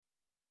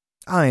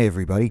Hi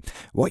everybody.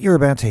 What you're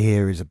about to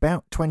hear is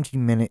about 20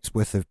 minutes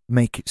worth of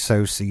Make It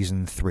So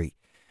Season 3.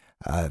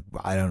 I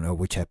don't know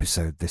which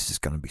episode this is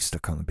going to be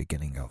stuck on the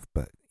beginning of,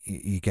 but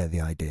you get the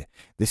idea.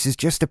 This is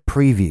just a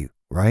preview,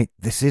 right?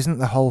 This isn't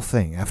the whole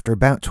thing. After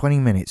about 20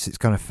 minutes, it's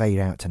going to fade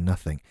out to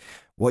nothing.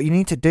 What you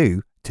need to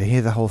do to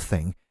hear the whole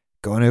thing,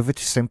 go on over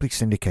to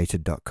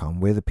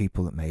simplysyndicated.com. We're the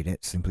people that made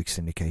it, Simply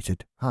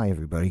Syndicated. Hi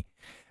everybody.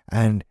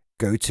 And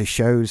go to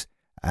shows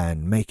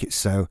and Make It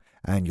So,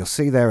 and you'll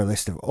see there a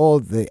list of all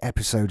the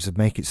episodes of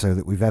Make It So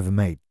that we've ever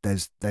made.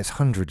 There's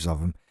hundreds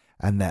of them,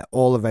 and they're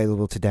all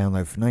available to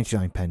download for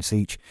 99 pence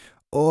each.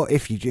 Or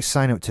if you just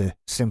sign up to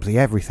Simply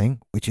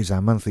Everything, which is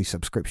our monthly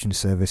subscription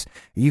service,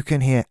 you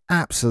can hear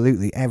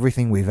absolutely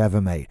everything we've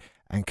ever made.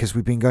 And because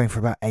we've been going for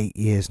about 8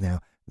 years now,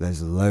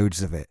 there's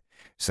loads of it.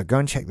 So go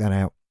and check that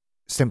out,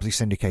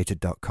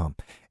 simplysyndicated.com.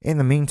 In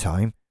the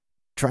meantime,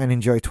 try and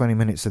enjoy 20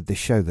 minutes of this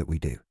show that we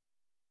do.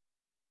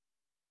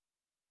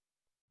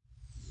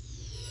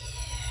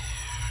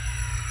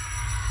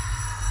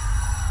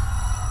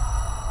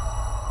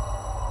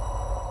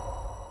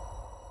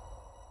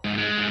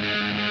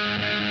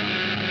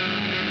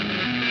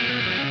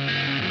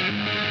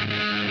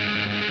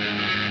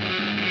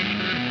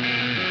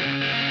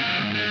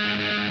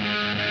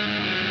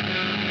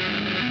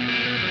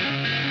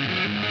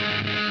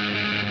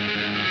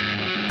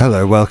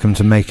 Hello, welcome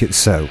to Make It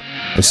So,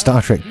 a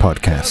Star Trek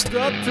podcast.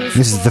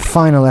 This is the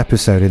final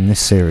episode in this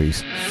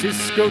series.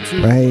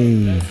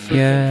 Hooray!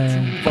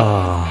 Yeah.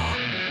 Oh.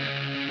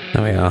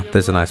 There we are.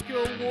 There's a nice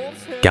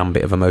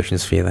gambit of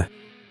emotions for you there.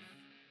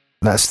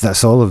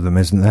 That's all of them,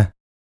 isn't there?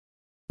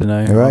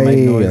 Dunno.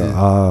 Hooray!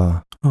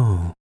 Oh.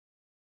 Oh.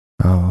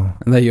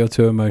 And they're your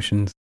two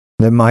emotions.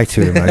 They're my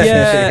two emotions.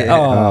 Yeah.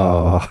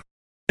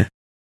 Oh.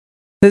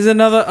 There's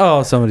another.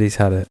 Oh, somebody's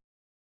had it.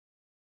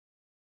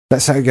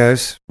 That's how it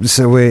goes.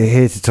 So we're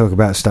here to talk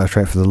about Star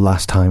Trek for the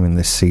last time in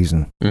this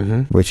season,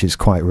 which is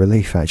quite a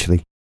relief,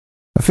 actually.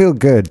 I feel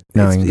good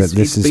knowing that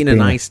this has been a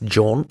nice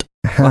jaunt.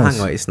 Has. Well, hang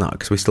on, it's not,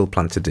 because we still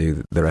plan to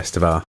do the rest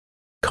of our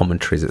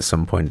commentaries at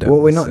some point. Well,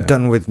 we're not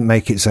done with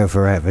Make It So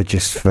forever,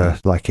 just for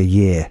like a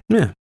year.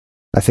 Yeah.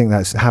 I think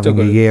that's having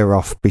a year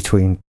off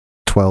between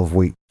 12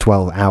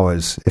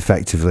 hours,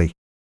 effectively.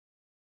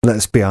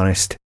 Let's be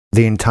honest,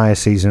 the entire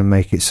season of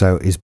Make It So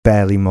is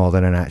barely more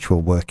than an actual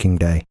working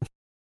day.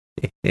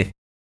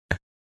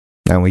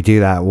 And we do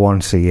that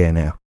once a year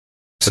now.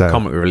 So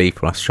comic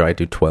relief, last try to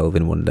do 12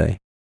 in one day.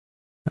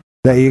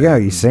 There you go,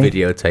 you see?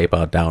 Videotape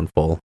our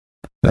downfall.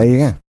 There you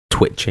go.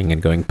 Twitching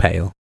and going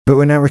pale. But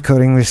we're now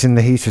recording this in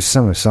the heat of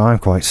summer, so I'm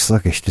quite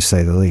sluggish, to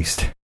say the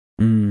least.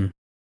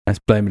 Let's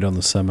blame it on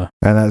the summer.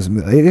 And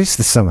it is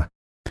the summer.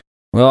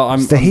 Well,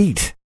 it's the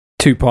heat.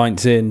 2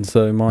 pints in,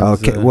 so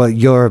mine's... Okay, well,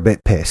 you're a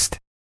bit pissed.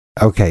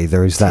 Okay,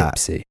 there is that.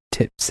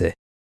 Tipsy.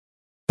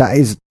 That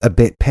is a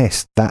bit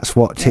pissed. That's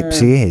what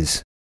tipsy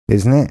is,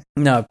 isn't it?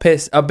 No,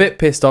 pissed. A bit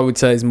pissed, I would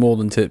say, is more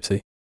than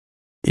tipsy.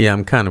 Yeah,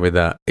 I'm kind of with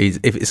that.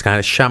 If it's kind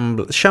of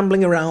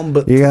shambling around,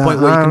 but yeah, to the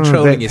point where you're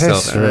controlling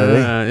yourself. Pissed, really.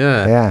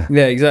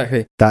 Yeah,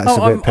 exactly. That's a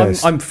bit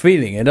pissed. I'm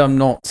feeling it. I'm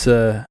not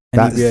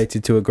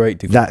inebriated to a great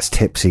degree. That's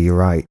tipsy, you're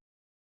right.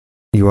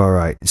 You are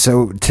right.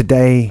 So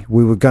today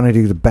we were going to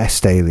do the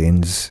best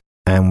aliens,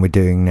 and we're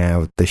doing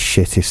now the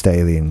shittest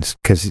aliens,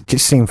 because it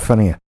just seemed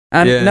funnier.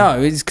 And no,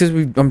 it's because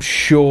I'm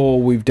sure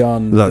we've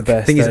done the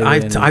best. The thing is,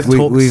 I've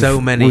talked so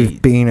many.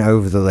 We've been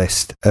over the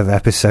list of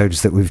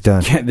episodes that we've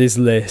done. Get this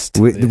list.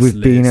 We've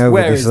been over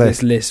Where this is list.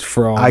 this list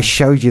from? I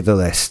showed you the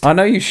list. I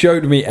know you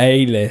showed me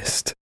a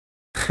list.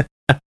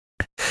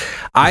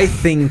 I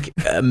think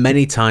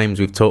many times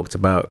we've talked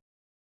about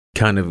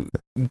kind of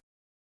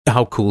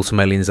how cool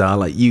some aliens are.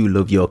 Like, you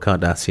love your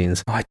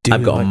Cardassians. I do.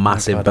 I've got a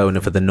massive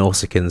boner for the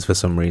Nausicaans for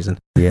some reason.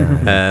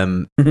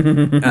 Yeah.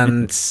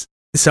 And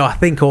so I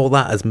think all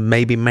that has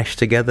maybe meshed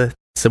together.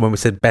 So when we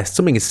said best,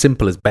 something as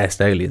simple as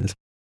best aliens,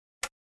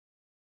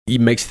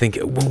 it makes you think,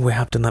 well, we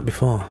have done that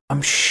before.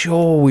 I'm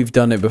sure we've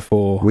done it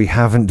before. We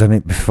haven't done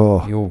it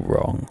before. You're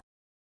wrong.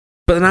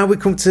 But now we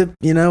come to,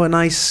 a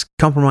nice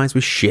compromise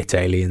with shit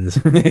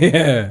aliens.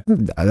 Yeah.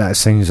 That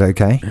seems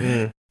okay.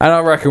 And I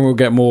reckon we'll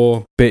get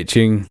more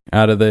bitching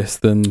out of this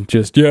than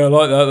just, I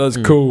like that, that's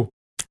cool.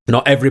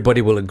 Not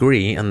everybody will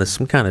agree, and there's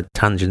some kind of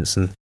tangents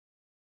and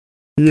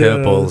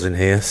curveballs in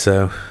here,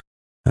 so...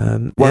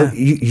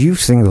 you've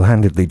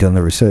single-handedly done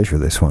the research for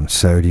this one,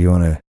 so do you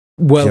want to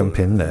jump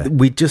in there?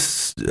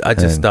 I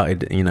just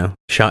started,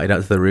 shouted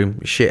out to the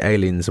room, shit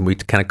aliens, and we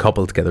kind of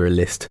cobbled together a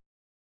list.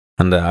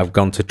 And I've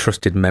gone to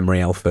Trusted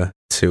Memory Alpha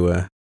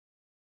to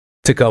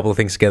cobble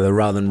things together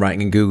rather than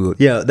writing in Google.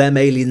 Yeah, them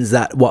aliens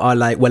that are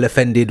like well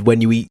offended when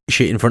you eat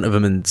shit in front of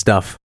them and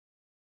stuff.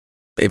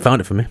 It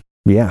found it for me.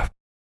 Yeah.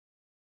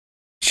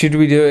 Should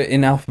we do it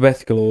in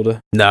alphabetical order?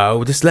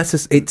 No, just let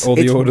us. It's or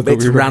the order that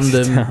it's we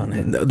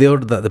random. The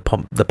order that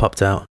the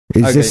popped out.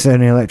 Is this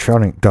an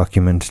electronic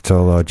document at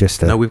all, or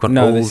just a? No, we've got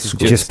this is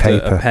just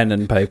paper, a pen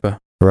and paper.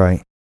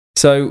 Right.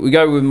 So we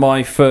go with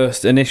my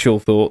first initial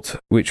thought,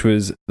 which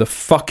was the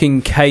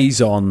fucking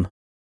Kazon.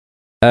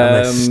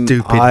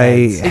 Stupid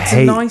heads. I It's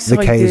hate a nice the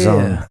idea.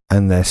 Kazon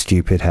and their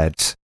stupid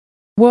heads.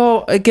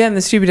 Well, again,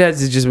 the stupid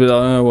heads is just like,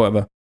 oh,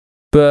 whatever.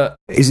 But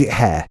is it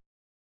hair?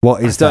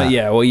 What is that?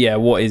 Yeah, well, yeah,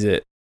 what is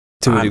it?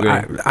 To a degree.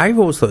 I've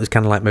always thought it was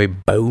kind of like maybe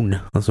bone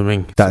or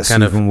something. That's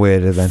kind even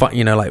weirder then.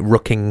 You know, like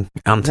rucking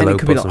antelope. Then it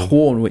could be like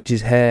horn, which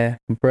is hair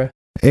compressed.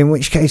 In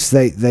which case,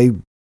 they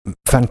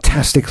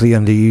fantastically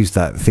underused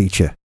that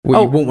feature.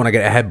 Well, you wouldn't want to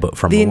get a headbutt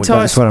from the them. entire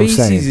That's what I'm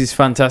saying. species is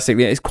fantastic.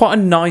 Yeah, it's quite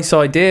a nice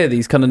idea.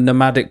 These kind of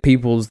nomadic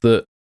peoples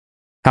that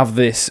have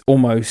this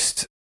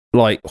almost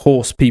like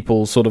horse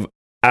people sort of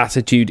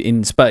attitude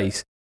in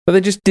space, but they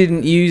just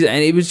didn't use it,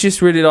 and it was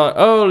just really like,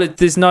 oh,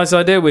 this nice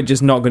idea we're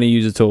just not going to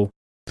use at all,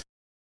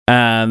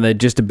 and they're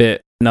just a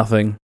bit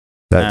nothing.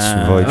 That's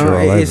Voyager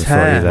all over it is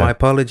hair. for you, My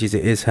apologies,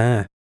 it is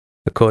hair.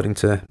 According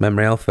to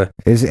Memory Alpha.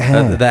 Is it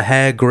hair? The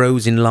hair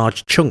grows in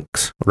large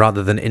chunks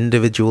rather than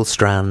individual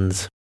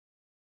strands.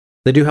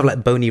 They do have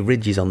like bony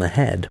ridges on the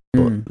head,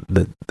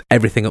 but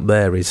everything up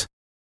there is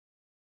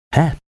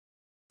hair.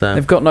 So,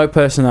 they've got no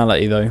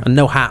personality though, and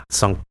no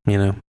hats on. You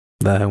know,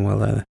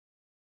 there.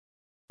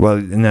 Well,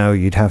 no,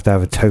 you'd have to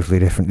have a totally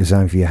different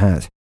design for your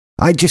hat.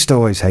 I just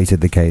always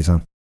hated the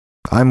Kazon.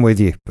 I'm with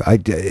you.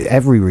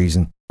 Every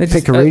reason.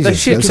 Pick a reason. The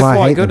ship's That's why I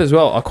quite hate good them. as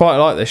well. I quite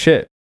like the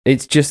ship.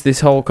 It's just this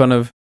whole kind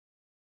of.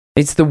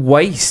 It's the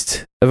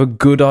waste of a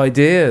good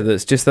idea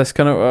that's just this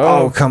kind of.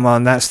 Oh, come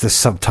on. That's the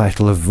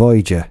subtitle of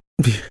Voyager.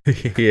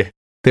 Yeah.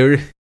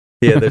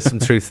 There's some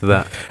truth to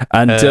that.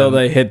 Until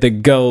they hit the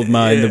gold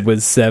mine that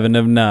was 7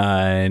 of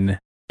 9.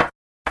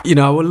 You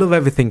know, I would love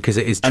everything because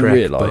it is Trek.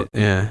 Unrealised. But,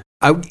 yeah.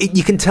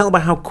 You can tell by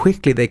how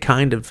quickly they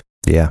kind of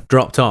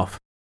dropped off.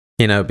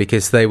 You know,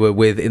 because they were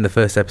in the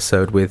first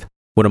episode with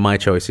one of my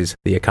choices,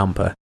 the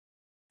Acampa.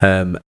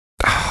 And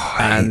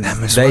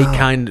they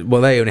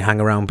they only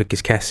hang around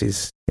because Kess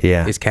is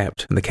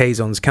kept. And the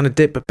Kazons kind of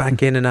dip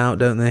back in and out,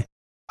 don't they?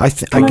 I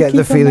get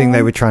the feeling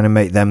they were trying to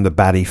make them the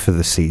baddie for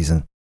the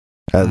season.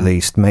 At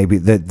least, maybe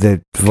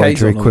the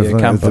Voyager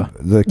equivalent of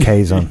the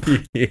Kazon.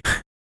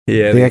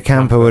 The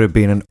Acampa would have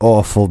been an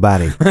awful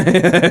baddie.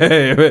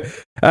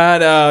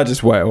 And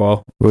just wait a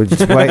while. We'll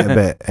just wait a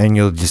bit and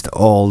you'll just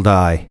all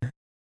die.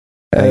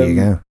 There you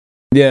go.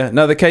 Yeah,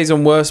 no, the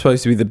Kazon were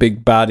supposed to be the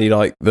big baddie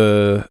like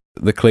the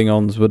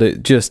Klingons, but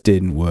it just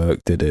didn't work,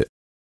 did it?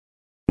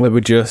 They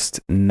were just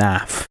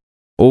naff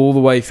all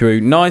the way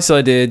through. Nice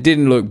idea,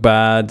 didn't look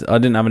bad. I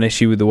didn't have an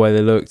issue with the way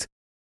they looked.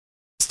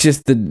 It's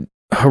just the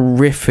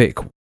horrific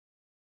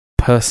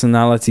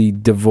personality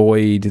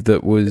devoid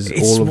that was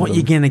it's all of what them.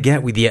 You're going to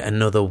get with yet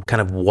another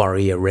kind of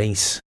warrior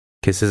race.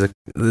 Because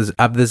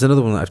there's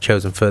another one that I've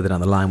chosen further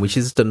down the line, which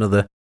is just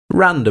another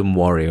random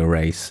warrior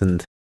race.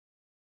 And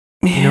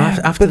you know,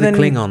 after the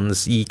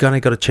Klingons, you kind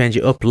of got to change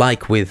it up,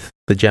 like with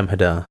the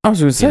Jem'Hadar. I was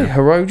going to say,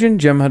 Hirogen,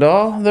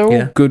 Jem'Hadar, they're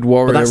all good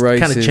warrior races. But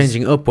that's kind of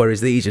changing up, whereas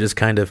these are just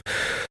kind of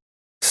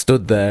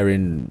stood there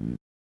in,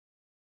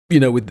 you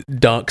know, with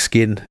dark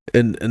skin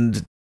and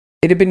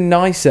it'd have been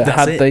nicer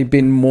had they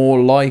been more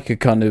like a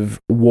kind of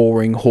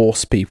warring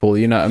horse people,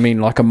 you know what I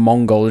mean? Like a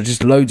Mongol,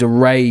 just loads of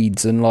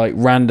raids and like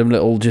random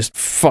little just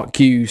fuck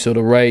you sort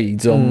of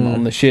raids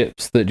on the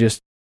ships that just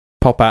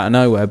pop out of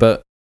nowhere.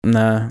 But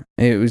nah,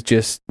 it was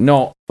just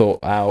not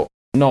thought out,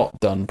 not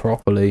done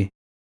properly,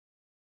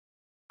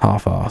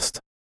 half-assed.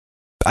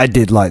 I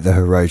did like the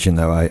Hirogen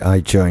though. I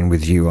joined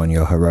with you on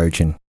your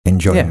Hirogen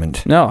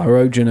enjoyment. Yeah. No,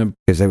 Hirogen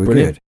because they were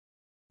brilliant.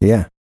 Good.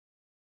 Yeah.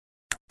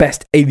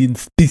 Best alien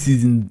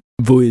species in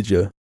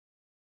Voyager.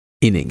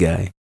 In it,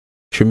 guy.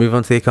 Should we move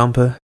on to the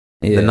Acampa?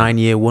 Yeah. The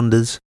 9-year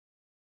wonders.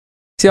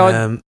 See, I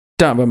don't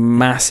have a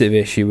massive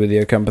issue with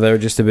the Acampa. They were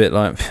just a bit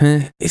like...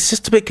 It's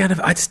just a bit kind of...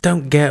 I just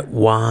don't get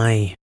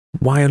why.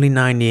 Why only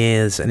 9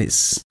 years? And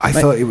it's... I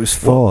thought it was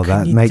 4.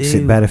 That makes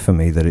it better for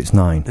me that it's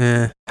 9.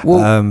 Yeah.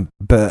 Well,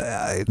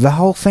 but the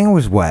whole thing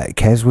was wet.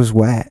 Kez was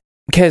wet.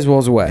 Kez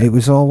was wet. It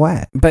was all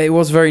wet. But it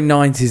was very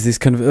 90s, this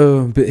kind of,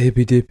 a bit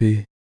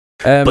hippy-dippy.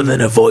 But then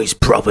her voice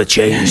proper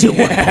changed at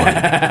one point.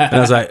 And I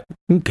was like,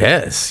 who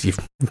cares? You've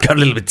got a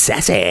little bit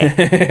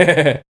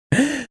sassy.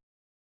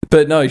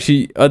 But no,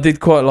 I did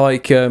quite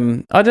like, I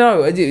don't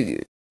know,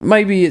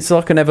 maybe it's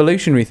like an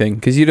evolutionary thing,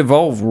 because you'd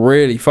evolve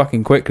really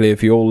fucking quickly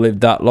if you all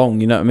lived that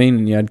long, you know what I mean?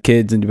 And you had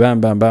kids and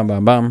bam, bam, bam,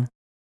 bam, bam.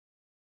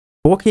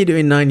 But what can you do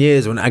in 9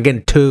 years when,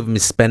 again, 2 of them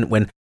is spent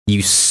when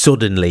you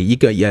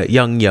got your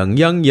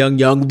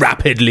young,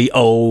 rapidly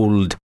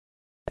old.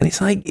 And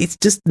it's like, it's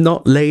just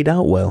not laid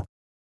out well.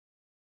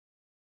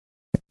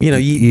 You know,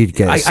 you'd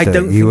get I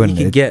don't think you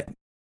can get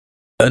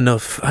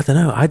enough. I don't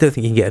know. I don't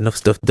think you can get enough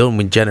stuff done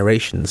with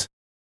generations.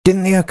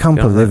 Didn't the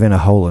Acampa live in a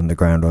hole in the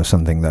ground or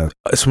something though?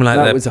 Something like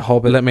that. That was a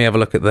hobbit. Let me have a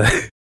look at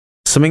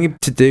something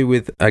to do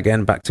with,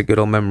 again, back to good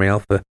old Memory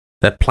Alpha.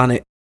 Their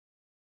planet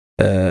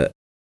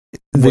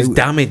was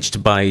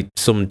damaged by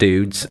some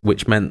dudes,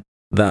 which meant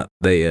that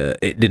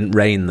it didn't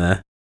rain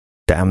there.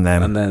 Damn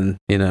them. And then,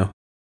 you know,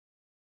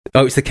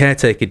 it's the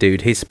caretaker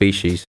dude, his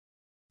species.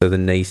 So the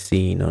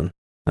Nacine.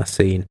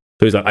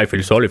 So he's like, I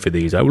feel sorry for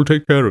these. I will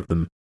take care of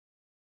them.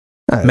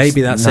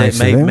 Maybe that's nice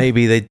it.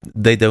 Maybe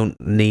they don't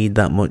need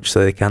that much, so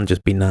they can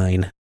just be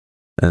 9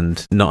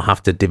 and not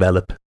have to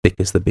develop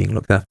because they're being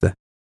looked after.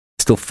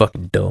 Still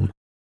fucking dumb.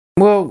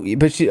 Well,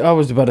 but I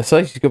was about to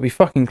say she's got to be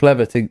fucking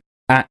clever to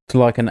act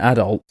like an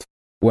adult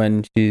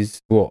when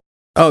she's what?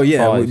 Oh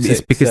yeah, 5, it's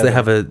 6, because 7. they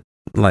have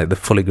they're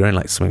fully grown,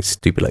 like something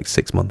stupid like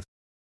 6 months.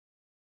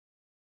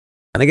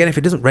 And again, if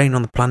it doesn't rain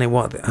on the planet,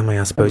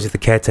 I suppose if the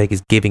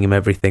caretaker's giving him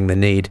everything they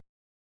need,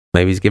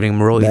 maybe he's giving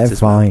them roids. They're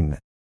fine.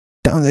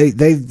 Don't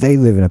they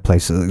live in a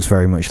place that looks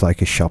very much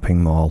like a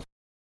shopping mall.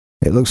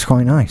 It looks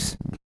quite nice.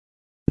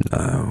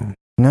 No,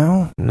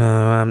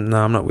 I'm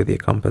not with you,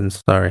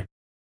 Compens. Sorry.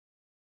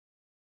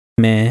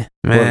 Meh.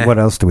 What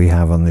else do we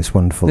have on this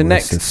wonderful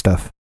list of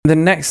stuff? The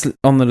next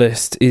on the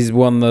list is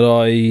one that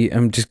I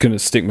am just going to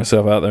stick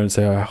myself out there and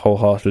say I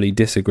wholeheartedly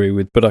disagree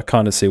with, but I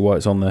kind of see why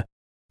it's on there.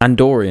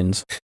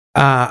 Andorians.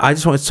 I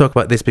just wanted to talk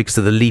about this because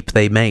of the leap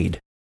they made.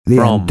 The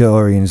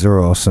Andorians are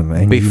awesome,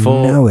 and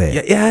before, you know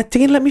it. Yeah,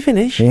 let me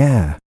finish.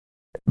 Yeah.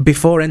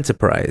 Before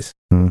Enterprise,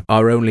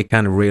 our only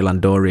kind of real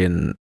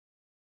Andorian,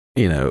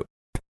 there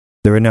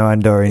are no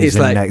Andorians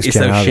in Next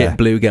Gen. It's those shit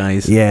blue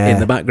guys in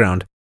the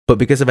background. But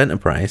because of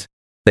Enterprise,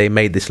 they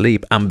made this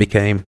leap and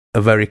became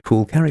a very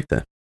cool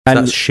character. So and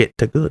that's shit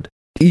to good.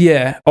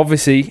 Yeah,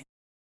 obviously,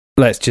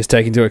 let's just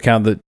take into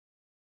account that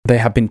they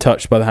have been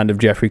touched by the hand of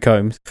Jeffrey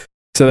Combs.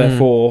 So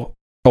therefore,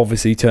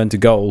 obviously turned to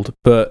gold.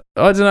 But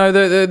I don't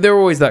know, they're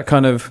always that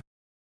kind of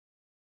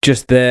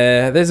just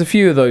there. There's a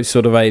few of those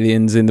sort of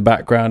aliens in the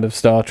background of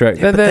Star Trek.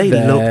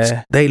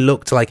 Yeah, they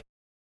looked like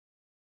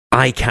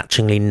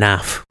eye-catchingly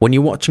naff. When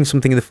you're watching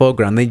something in the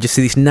foreground, they just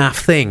see this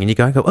naff thing, and you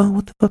go, oh,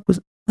 what the fuck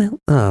was...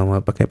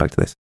 okay, back to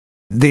this.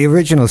 The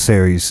original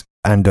series,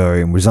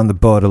 Andorian, was on the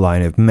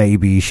borderline of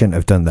maybe you shouldn't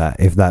have done that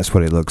if that's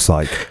what it looks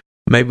like.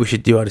 Maybe we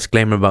should do our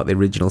disclaimer about the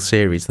original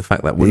series, the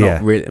fact that we're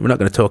not going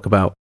to talk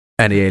about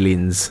any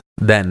aliens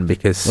then,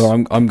 because... Well,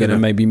 I'm going to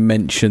maybe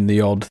mention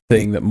the odd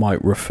thing that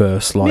might refer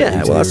slightly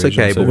to the that's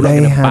okay, but we're not they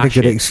going to had bash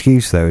a good it.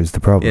 excuse, though, is the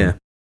problem. Yeah,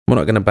 we're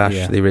not going to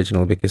bash the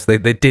original because they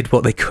did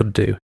what they could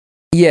do.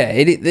 Yeah,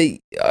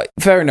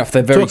 fair enough.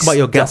 They're very talk about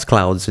your gas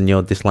clouds and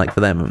your dislike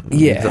for them.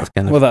 Yeah, that's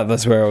kind of... well,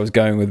 that's where I was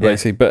going with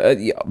basically. But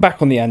back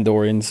on the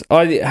Andorians,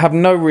 I have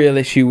no real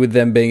issue with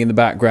them being in the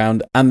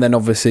background, and then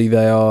obviously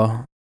they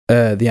are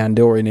the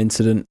Andorian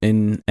incident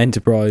in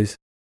Enterprise.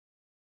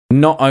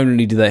 Not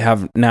only do they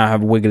now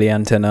have wiggly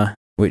antenna,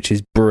 which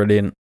is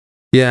brilliant.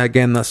 Yeah,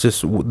 again, that's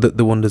just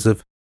the wonders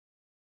of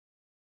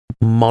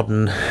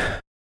modern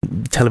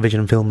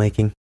television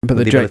filmmaking. But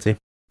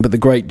the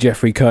great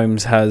Jeffrey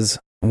Combs has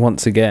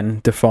once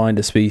again defined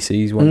a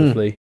species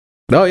wonderfully.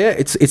 Oh yeah,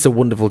 it's a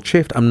wonderful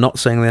shift. I'm not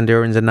saying the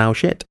Andorians are now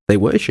shit. They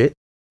were shit.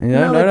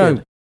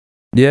 No.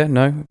 Yeah,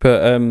 no,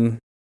 but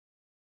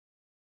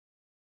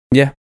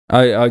yeah,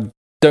 I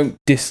don't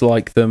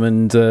dislike them,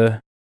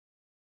 and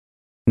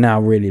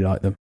now really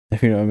like them.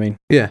 If you know what I mean.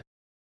 Yeah.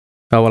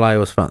 Oh well, I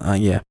always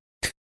found yeah.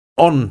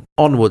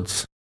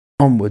 Onwards.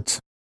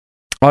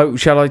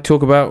 Shall I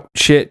talk about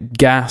shit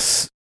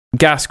gas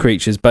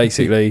creatures?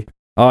 Basically,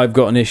 I've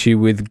got an issue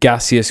with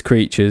gaseous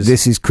creatures.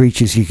 This is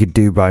creatures you could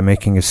do by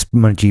making a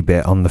smudgy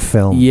bit on the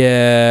film.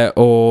 Yeah,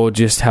 or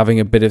just having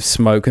a bit of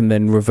smoke and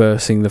then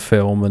reversing the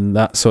film and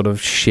that sort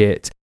of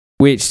shit.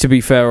 Which, to be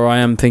fair, I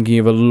am thinking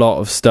of a lot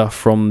of stuff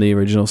from the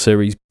original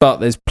series, but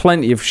there's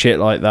plenty of shit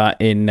like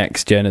that in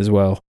Next Gen as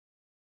well.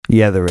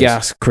 Yeah, there is.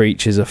 Gas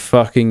creatures are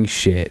fucking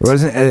shit.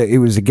 It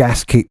was a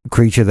gas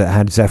creature that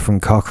had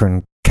Zefram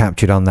Cochrane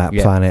captured on that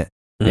planet.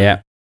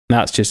 Yeah.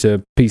 That's just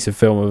a piece of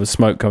film of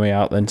smoke coming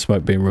out, then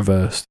smoke being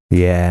reversed.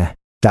 Yeah,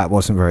 that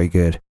wasn't very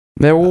good.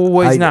 They're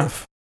always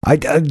naff. I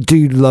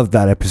do love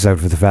that episode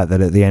for the fact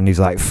that at the end he's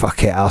like,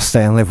 fuck it, I'll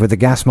stay and live with the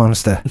gas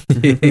monster.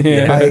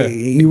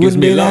 He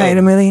wouldn't do that in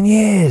a million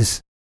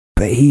years.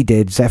 But he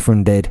did.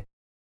 Zefram did.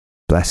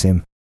 Bless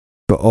him.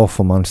 But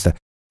awful monster.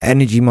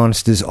 Energy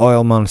monsters,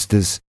 oil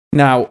monsters.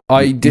 Now,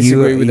 I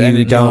disagree with energy monsters.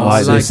 You don't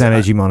like this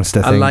energy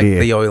monster thing, I like do you?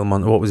 the oil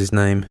monster. What was his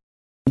name?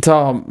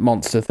 Tar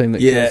monster thing that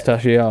kills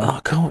Tasha Yar.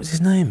 Oh, God, what's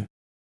his name?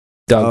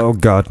 Doug. Oh,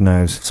 God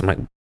knows.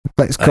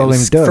 Let's call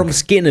him Doug. From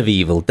Skin of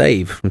Evil.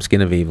 Dave from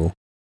Skin of Evil.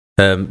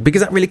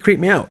 Because that really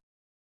creeped me out.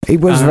 It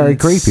was very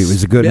creepy. It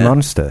was a good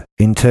monster.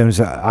 In terms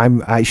of,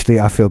 I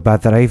feel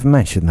bad that I even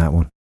mentioned that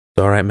one.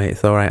 It's all right, mate.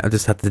 It's all right. I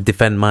just had to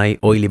defend my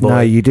oily boy. No,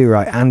 you do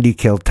right. Andy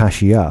killed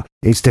Tasha Yar.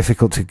 It's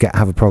difficult to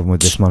have a problem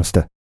with this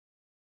monster.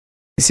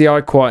 See,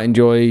 I quite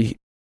enjoy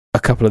a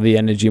couple of the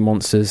energy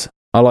monsters.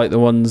 I like the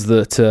ones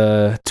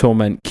that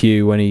torment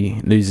Q when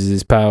he loses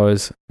his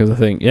powers. Because I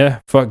think,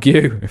 fuck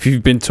you. If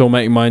you've been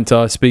tormenting my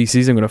entire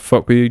species, I'm going to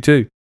fuck with you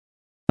too.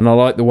 And I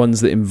like the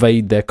ones that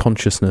invade their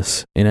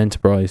consciousness in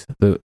Enterprise.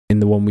 In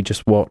the one we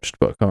just watched,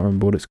 but I can't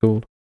remember what it's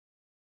called.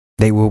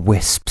 They were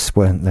wisps,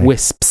 weren't they?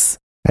 Wisps.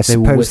 I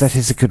suppose that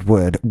is a good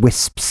word.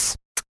 Wisps.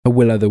 A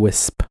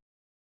will-o'-the-wisp.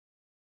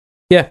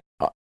 Yeah.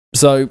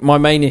 So my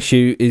main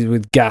issue is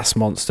with gas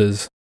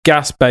monsters.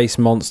 Gas-based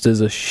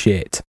monsters are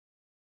shit.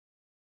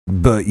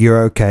 But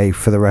you're okay,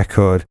 for the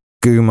record.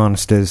 Goo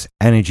monsters,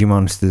 energy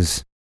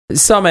monsters.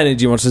 Some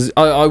energy monsters.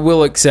 I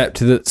will accept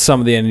that some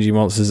of the energy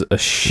monsters are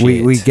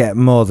shit. We get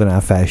more than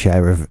our fair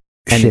share of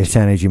shit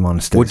energy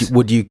monsters.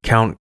 Would you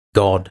count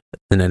God as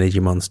an energy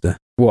monster?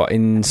 What,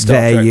 in Star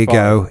There Trek you 5?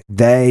 go.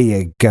 There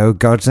you go.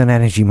 God's an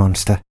energy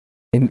monster.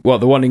 In what,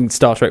 the one in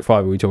Star Trek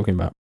 5 are we talking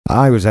about?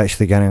 I was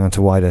actually getting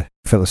onto wider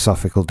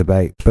philosophical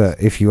debate,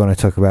 but if you want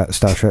to talk about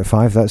Star Trek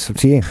 5, that's up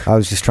to you. I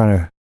was just trying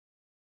to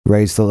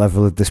raise the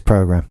level of this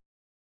program.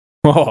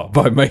 Oh,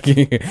 by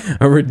making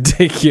a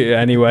ridiculous...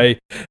 Anyway,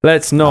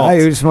 let's not.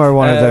 It was more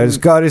one of those,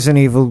 God is an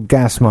evil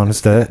gas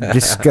monster,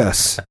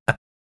 discuss.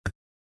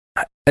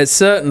 It's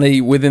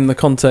certainly within the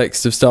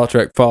context of Star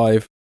Trek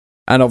 5,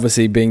 and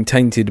obviously being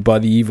tainted by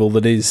the evil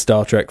that is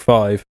Star Trek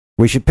 5.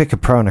 We should pick a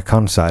pro and a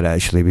con side,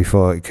 actually,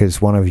 before,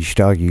 because one of you should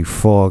argue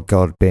for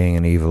God being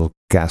an evil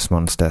gas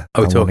monster.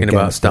 Are we and talking one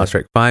about against Star it.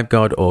 Trek 5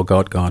 God or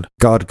God?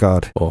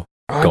 God. Or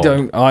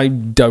I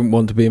don't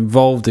want to be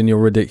involved in your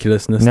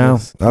ridiculousness. No?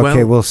 Okay,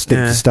 Well, we'll stick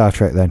to Star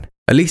Trek then.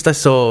 At least I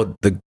saw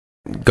the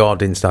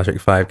God in Star Trek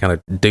 5 kind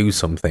of do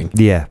something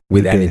Yeah.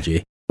 with he did.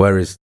 energy,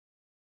 whereas,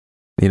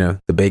 the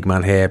big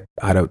man here,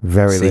 I don't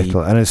Very see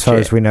little. And as far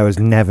shit. as we know, has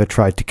never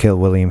tried to kill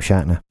William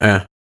Shatner.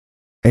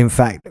 In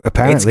fact,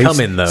 apparently, It's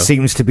coming, though.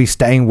 seems to be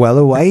staying well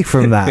away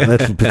from that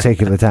little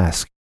particular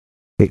task.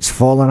 It's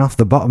fallen off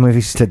the bottom of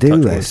his to-do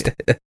list.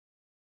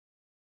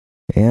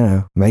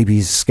 Maybe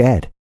he's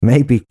scared.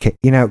 Maybe,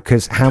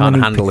 because Can't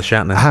handle the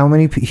Shatner. how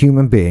many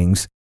human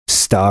beings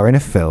star in a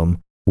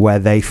film where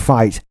they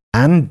fight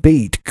and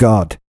beat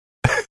God?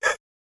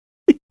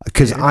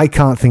 Because I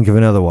can't think of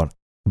another one,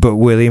 but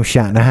William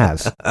Shatner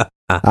has.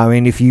 I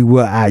mean, if you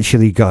were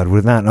actually God,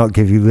 would that not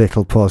give you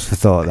little pause for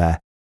thought there?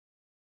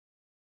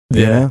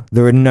 You know?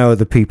 There are no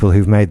other people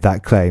who've made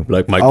that claim.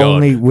 Like my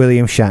Only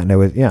William Shatner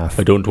with,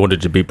 I don't want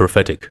it to be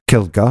prophetic.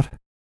 killed God.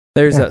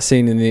 There is that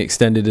scene in the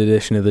extended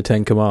edition of the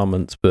Ten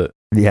Commandments, but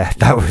Yeah,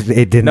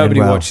 it didn't nobody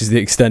end well. watches the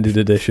extended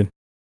edition.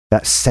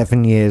 That's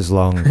 7 years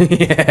long.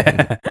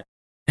 Yeah.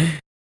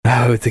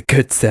 Oh, it's a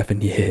good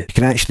 7 years. You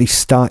can actually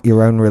start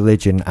your own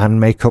religion and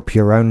make up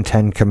your own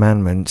 10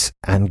 commandments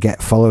and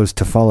get followers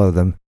to follow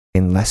them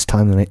in less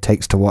time than it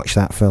takes to watch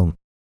that film.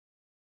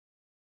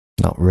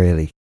 Not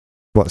really.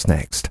 What's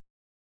next?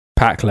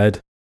 Pack-led.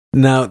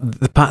 Now,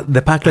 the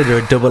Packlet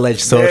are a double-edged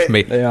sword for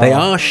me. They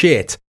are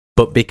shit,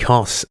 but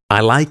because I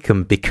like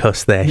them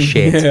because they're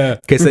shit.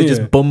 Because they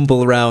just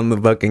bumble around the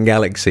fucking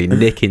galaxy,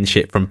 nicking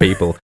shit from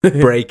people,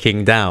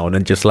 breaking down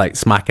and just like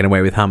smacking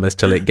away with hammers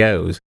till it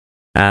goes.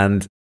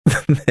 And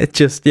they're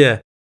just, I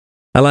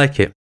like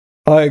it.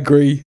 I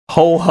agree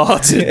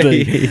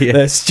wholeheartedly. Yeah.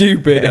 They're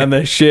stupid and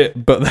they're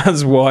shit, but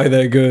that's why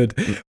they're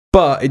good.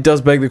 But it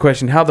does beg the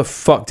question, how the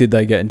fuck did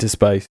they get into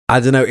space?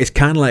 I don't know, it's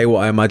kind of like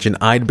what I imagine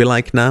I'd be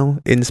like now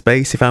in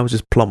space if I was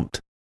just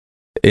plumped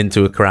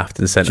into a craft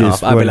and sent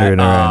Just off. I'd be like, wandering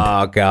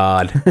around. oh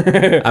God,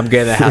 I'm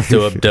going to have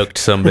to abduct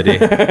somebody.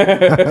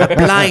 A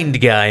blind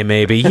guy,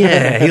 maybe.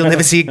 Yeah, he'll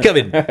never see it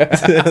coming.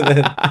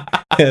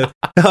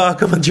 Oh,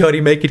 come on,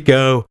 Johnny, make it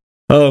go.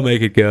 Oh,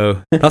 make it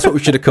go. That's what we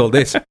should have called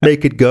this.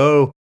 Make it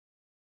go.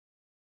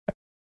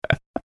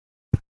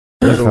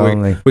 If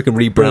only. We can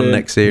rebrand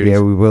next series. Yeah,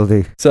 we will do.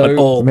 An So,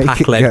 all Make it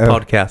pack-led go.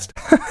 podcast.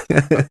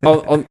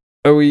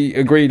 are we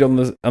agreed on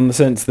the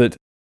sense that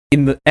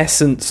in the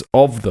essence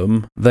of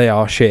them, they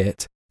are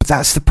shit? But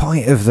that's the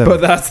point of them. But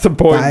that's the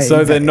point, That- so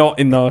that- they're not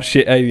in our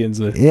shit aliens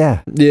list.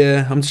 Yeah.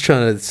 Yeah, I'm just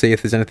trying to see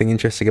if there's anything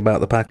interesting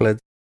about the pack-led.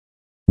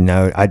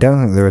 No, I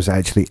don't think there is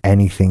actually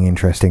anything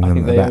interesting I them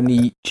think they about. only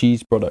eat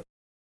cheese products.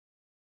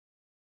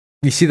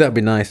 You see, that'd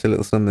be nice, a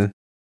little something.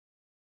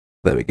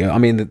 There we go. I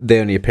mean, they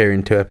only appear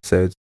in 2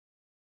 episodes.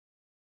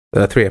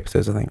 3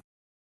 episodes, I think.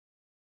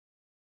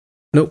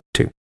 Nope,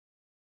 2.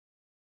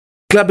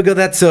 Glad we got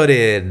that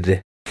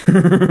sorted.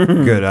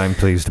 Good, I'm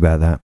pleased about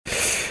that.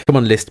 Come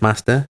on, list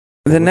master.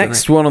 The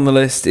next one on the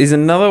list is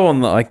another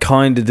one that I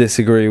kind of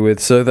disagree with,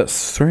 so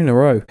that's 3 in a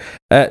row.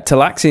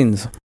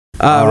 Talaxians.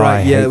 Ah, Oh, right,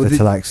 I yeah. hate the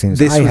th- Talaxians.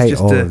 this I was hate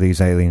just all a- of these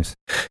aliens.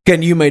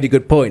 Again, you made a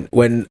good point.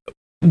 When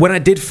I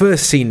did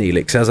first see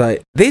Neelix, I was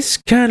like, this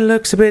kind of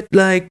looks a bit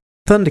like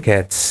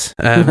Thundercats.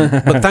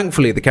 But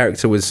thankfully, the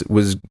character was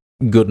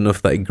good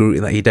enough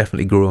that he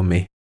definitely grew on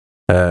me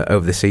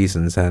over the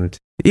seasons, and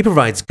he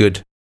provides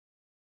good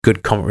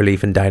comic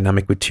relief and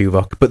dynamic with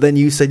Tuvok. But then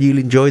you said you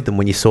enjoyed them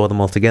when you saw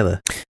them all together.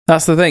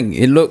 That's the thing.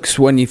 It looks,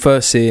 when you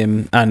first see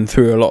him and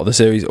through a lot of the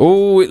series, it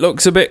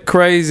looks a bit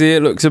crazy,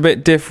 it looks a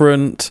bit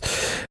different.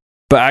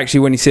 But actually,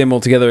 when you see them all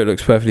together, it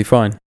looks perfectly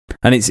fine.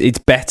 And it's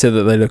better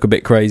that they look a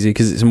bit crazy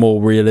because it's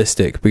more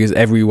realistic, because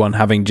everyone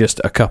having just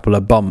a couple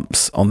of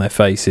bumps on their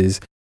faces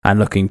and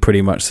looking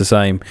pretty much the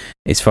same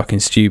is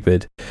fucking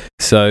stupid.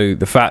 So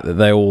the fact that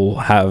they all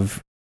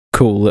have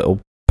cool little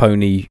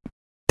pony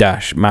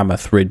dash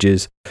mammoth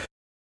ridges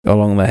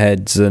along their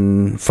heads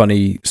and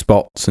funny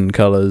spots and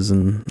colours,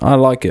 and I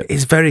like it.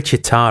 It's very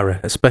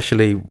Chitara,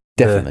 especially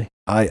Definitely.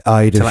 I'd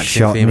have Talaxian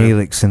shot female.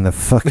 Neelix in the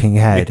fucking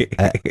head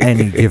at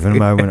any given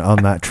moment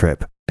on that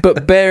trip.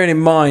 But bearing in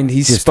mind,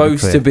 he's Just to be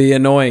supposed clear. to be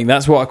annoying.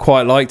 That's what I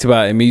quite liked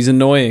about him. He's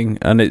annoying,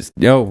 and it's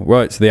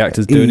right. So the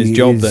actor's doing his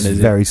job. Then is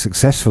he? very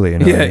successfully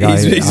annoying. Yeah,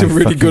 he's I a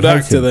really fucking good hate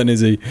actor. him. Then is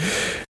he?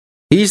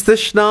 He's the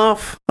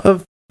Schnarf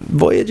of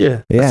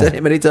Voyager. Yeah. I've said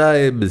it many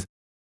times.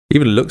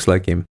 Even looks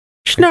like him.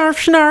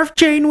 Snarf, snarf,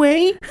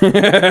 Janeway.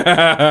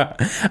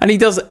 And he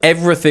does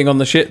everything on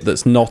the ship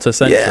that's not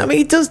essential. Yeah, I mean,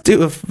 he does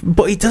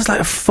but he does like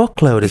a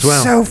fuckload as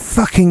well. So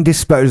fucking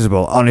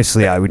disposable.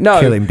 Honestly, I would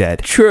kill him dead.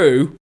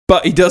 True,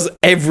 but he does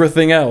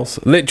everything else.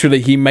 Literally,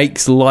 he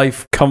makes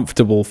life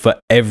comfortable for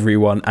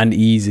everyone and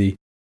easy.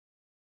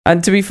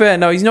 And to be fair,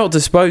 no, he's not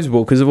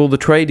disposable because of all the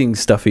trading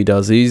stuff he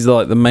does. He's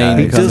like the main.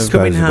 He does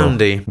come in disposable.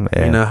 handy.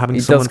 Yeah. You know, having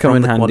He someone does come from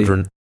in the handy.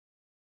 quadrant.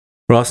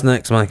 What's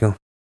next, Michael?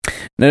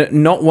 No,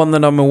 not one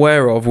that I'm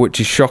aware of, which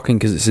is shocking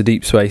because it's a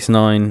Deep Space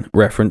Nine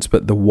reference,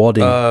 but the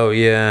Wadi. Oh,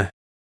 yeah.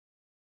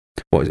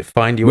 What is it?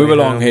 Find your Move way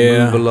along home,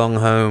 here. Move along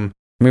home.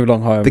 Move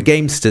along home. The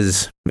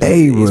Gamesters.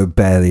 They were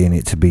barely in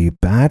it to be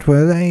bad,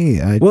 were they?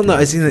 Well, no,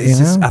 it's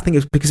just, I think it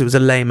was because it was a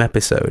lame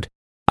episode.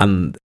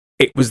 And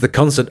it was the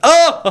constant,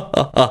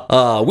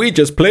 we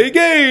just play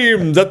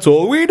games. That's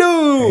all we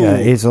do. Yeah,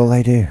 it is all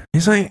they do.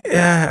 It's like,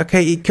 yeah,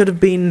 okay, it could have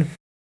been,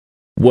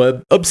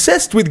 we're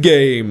obsessed with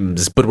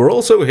games, but we're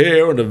also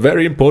here on a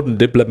very important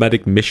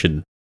diplomatic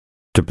mission.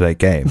 To play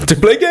games. To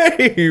play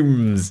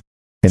games!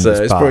 So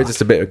it's probably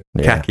just a bit of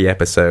a khaki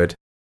episode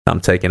that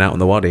I'm taking out on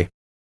the Wadi.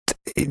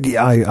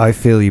 I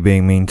feel you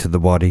being mean to the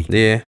Wadi.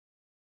 Yeah.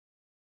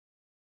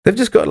 They've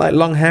just got like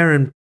long hair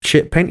and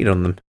shit painted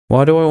on them.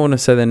 Why do I want to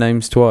say their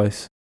names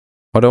twice?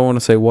 Why do I want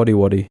to say Wadi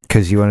Wadi?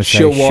 Because you want to say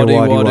Shawadi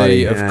Shawadi Wadi,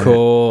 Wadi, of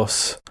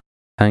course.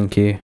 Thank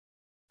you.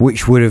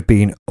 which would have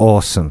been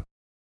awesome.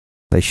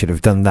 They should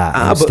have done that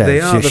instead. But they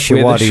are Just We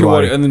had the Shawadi Shawadi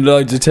Wadi. and then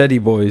loads of Teddy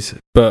Boys,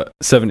 but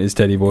 70s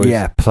Teddy Boys.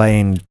 Yeah,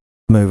 playing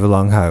Move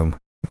Along Home.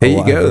 There Or you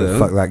whatever go, the though.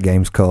 fuck that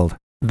game's called.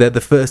 They're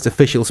the first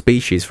official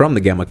species from the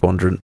Gamma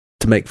Quadrant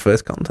to make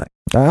first contact.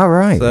 All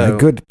right, So-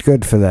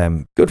 good for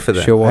them. Good for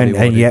them. Shawadi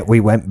And yet we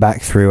went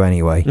back through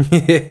anyway.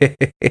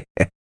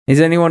 Is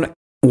anyone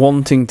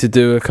wanting to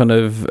do a kind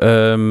of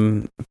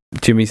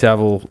Jimmy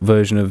Savile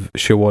version of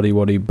Shawadi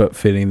Wadi, but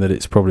feeling that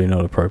it's probably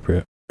not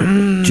appropriate?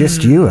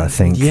 Just you, I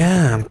think.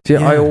 Yeah. See,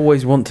 I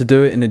always want to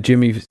do it in a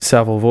Jimmy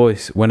Savile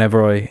voice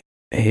whenever I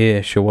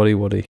hear Shawadi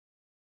Wadi.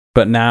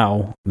 But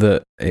now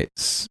that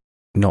it's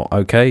not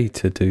okay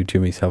to do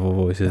Jimmy Savile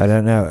voices. I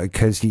don't know,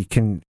 because you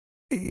can...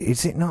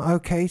 Is it not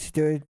okay to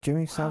do a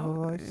Jimmy Savile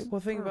voice?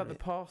 Well, think about the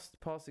past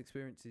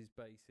experiences,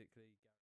 basically.